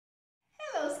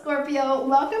Scorpio.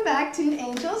 Welcome back to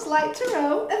Angel's Light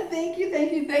Tarot. And thank you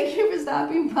for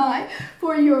stopping by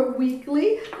for your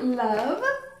weekly love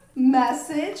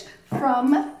message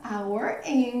from our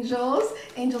angels.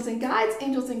 Angels and guides,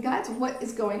 what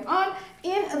is going on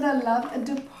in the love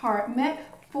department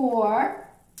for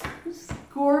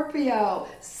Scorpio?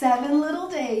 7 little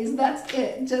days, that's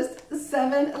it, just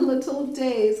 7 little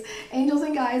days. Angels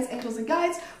and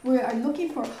guides, we are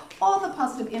looking for all the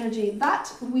positive energy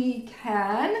that we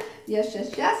can. Yes,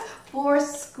 for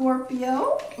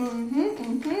Scorpio.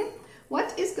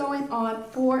 What is going on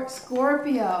for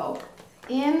Scorpio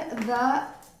in the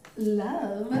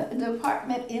love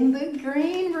department, in the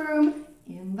green room,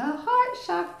 in the heart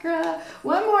chakra?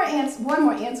 One more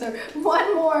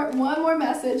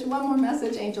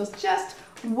message, angels. Just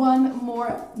one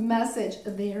more message.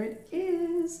 There it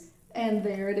is. And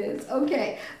there it is.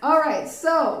 Okay. All right.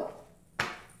 So,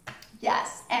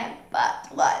 yes, and but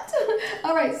what?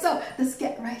 All right. So, let's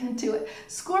get right into it.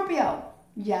 Scorpio.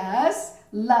 Yes.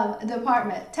 Love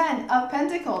department, 10 of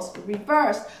Pentacles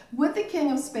reversed with the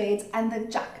King of Spades and the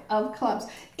Jack of Clubs.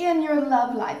 In your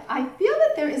love life, I feel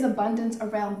that there is abundance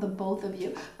around the both of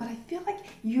you, but I feel like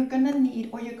you're going to need,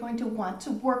 or you're going to want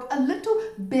to work a little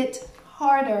bit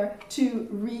harder to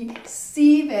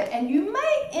receive it. And you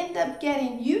might end up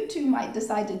you two might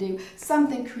decide to do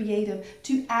something creative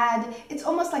to add. It's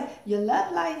almost like your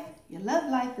love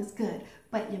life is good,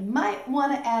 but you might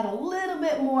want to add a little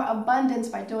bit more abundance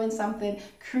by doing something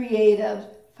creative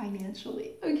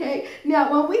financially, okay?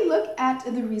 Now, when we look at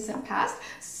the recent past,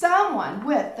 someone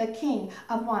with the King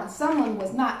of Wands, someone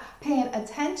was not paying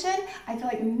attention. I feel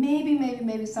like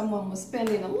maybe someone was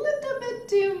spending a little bit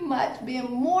too much,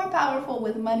 being more powerful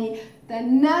with money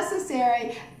than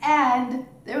necessary, and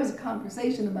there was a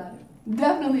conversation about it.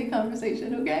 Definitely a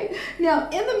conversation, okay? Now,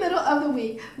 in the middle of the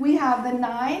week, we have the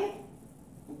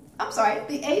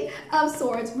 8 of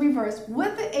Swords reversed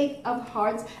with the 8 of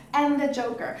Hearts and the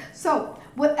Joker. So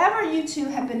whatever you two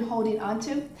have been holding on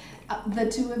to,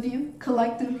 the two of you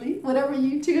collectively, whatever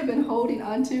you two have been holding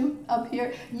on to up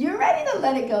here, you're ready to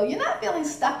let it go. You're not feeling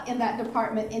stuck in that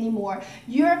department anymore.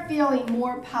 You're feeling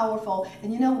more powerful.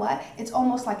 And you know what? It's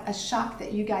almost like a shock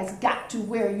that you guys got to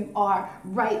where you are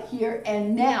right here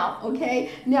and now, okay?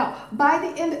 Now, by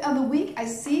the end of the week, I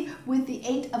see with the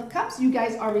 8 of Cups, you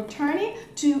guys are returning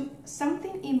to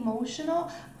something emotional.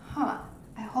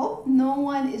 I hope no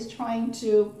one is trying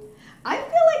to, I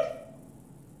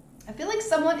feel like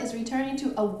someone is returning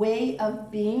to a way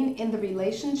of being in the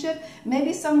relationship.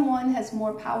 Maybe someone has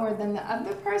more power than the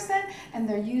other person and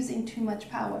they're using too much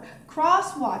power.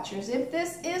 Cross watchers, if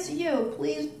this is you,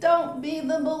 please don't be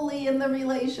the bully in the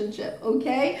relationship,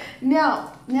 okay?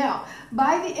 Now,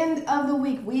 by the end of the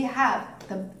week, we have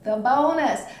the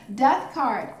bonus Death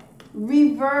card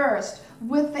reversed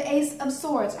with the Ace of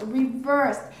Swords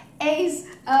reversed, Ace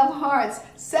of Hearts,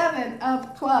 7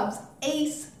 of Clubs,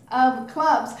 Ace of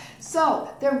Clubs. So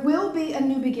there will be a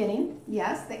new beginning,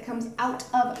 yes, that comes out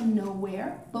of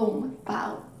nowhere. Boom,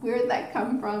 wow, where'd that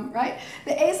come from, right?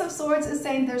 The Ace of Swords is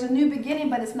saying there's a new beginning,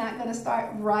 but it's not going to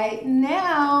start right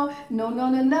now.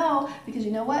 No, because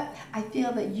you know what? I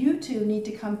feel that you two need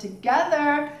to come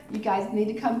together. You guys need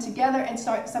to come together and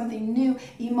start something new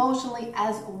emotionally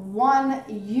as one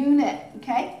unit,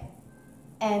 okay?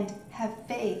 And have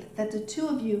faith that the two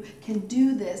of you can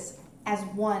do this as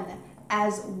one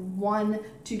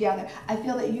together. I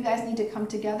feel that you guys need to come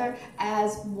together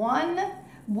as one,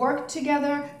 work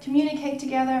together, communicate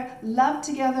together, love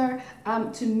together,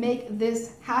 to make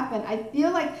this happen. I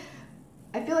feel like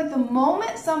the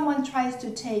moment someone tries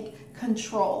to take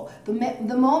control, the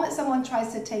moment someone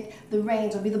tries to take the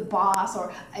reins or be the boss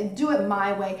or do it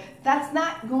my way,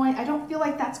 I don't feel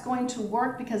like that's going to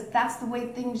work, because that's the way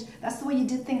you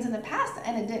did things in the past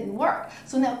and it didn't work.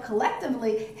 So now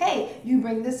collectively, hey, you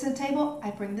bring this to the table, I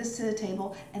bring this to the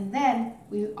table, and then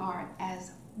we are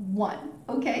as one,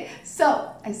 okay?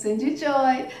 So I send you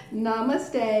joy,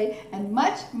 namaste, and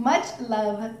much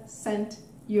love sent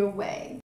your way.